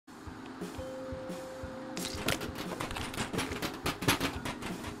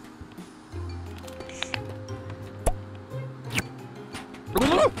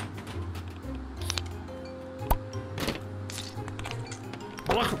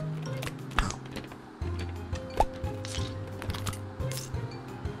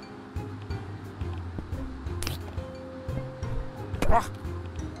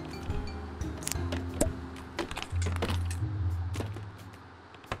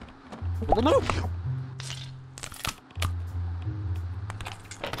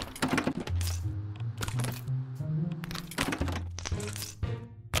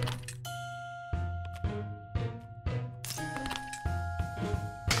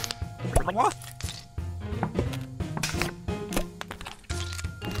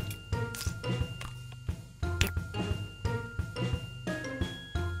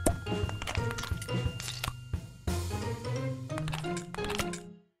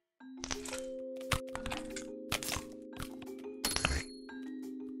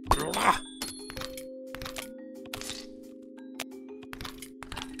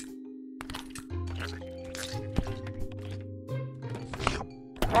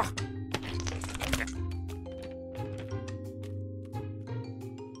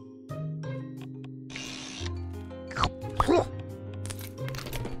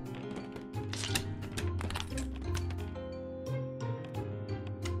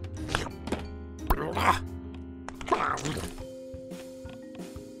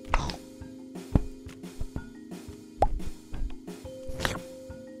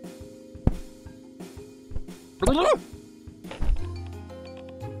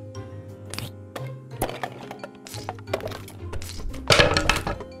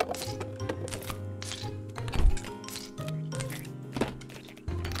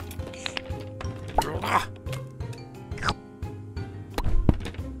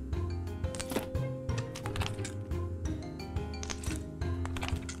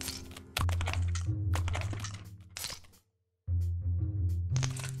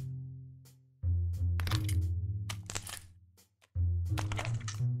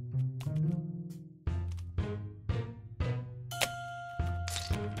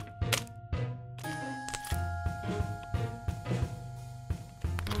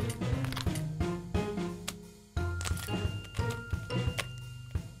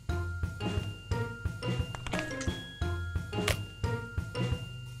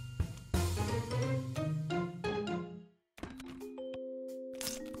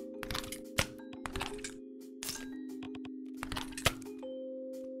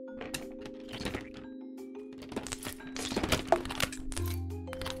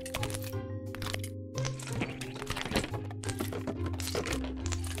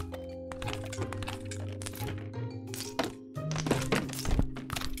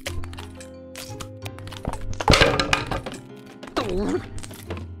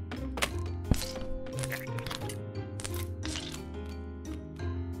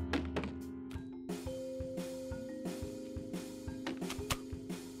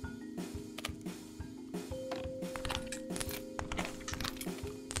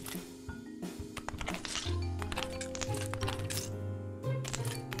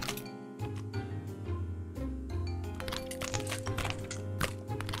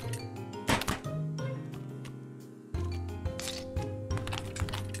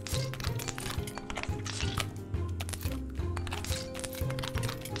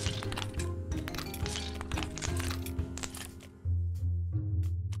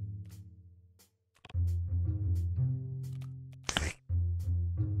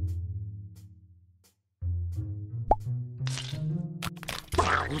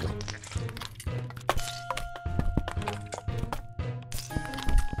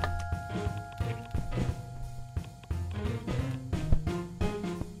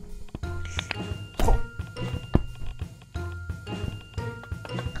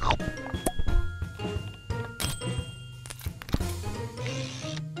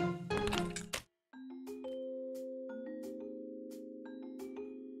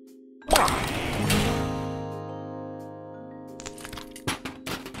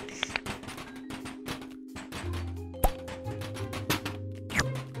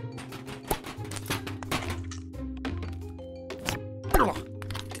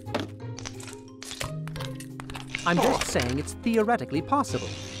I'm just saying it's theoretically possible.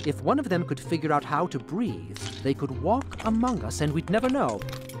 If one of them could figure out how to breathe, they could walk among us and we'd never know.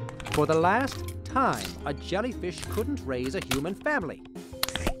 For the last time, a jellyfish couldn't raise a human family.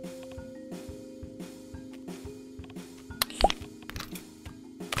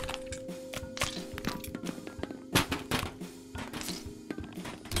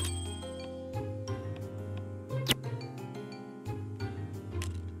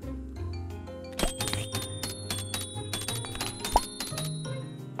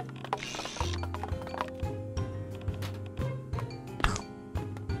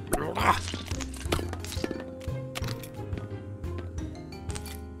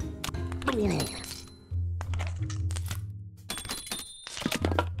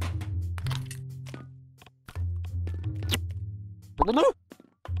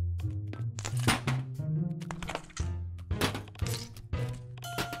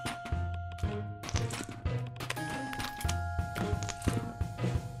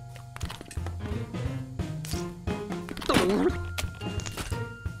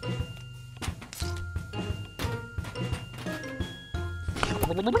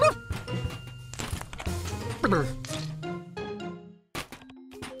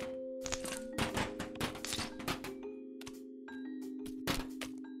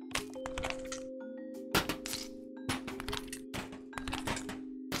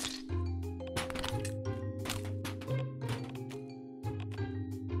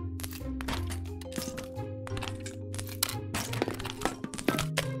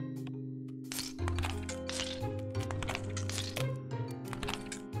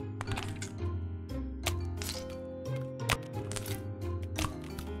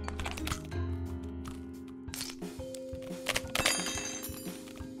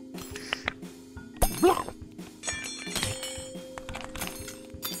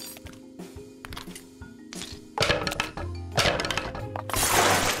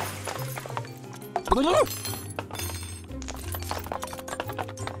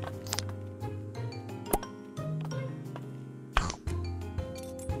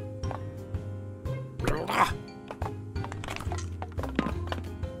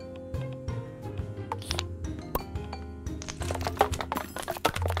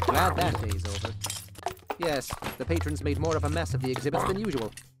 Glad that day's over. Yes, the patrons made more of a mess of the exhibits than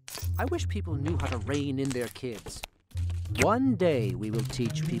usual. I wish people knew how to rein in their kids. One day we will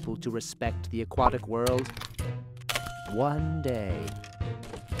teach people to respect the aquatic world. One day.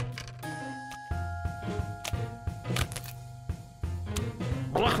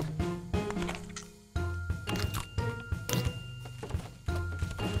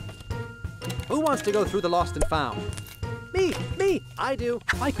 Who wants to go through the lost and found? Me! I do.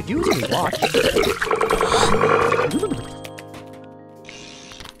 I could use a watch.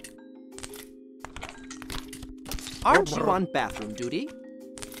 Aren't you on bathroom duty?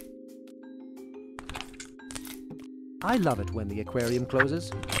 I love it when the aquarium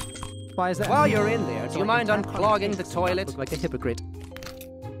closes. Why is that? While you're in there, do you mind unclogging the toilet? Look like a hypocrite.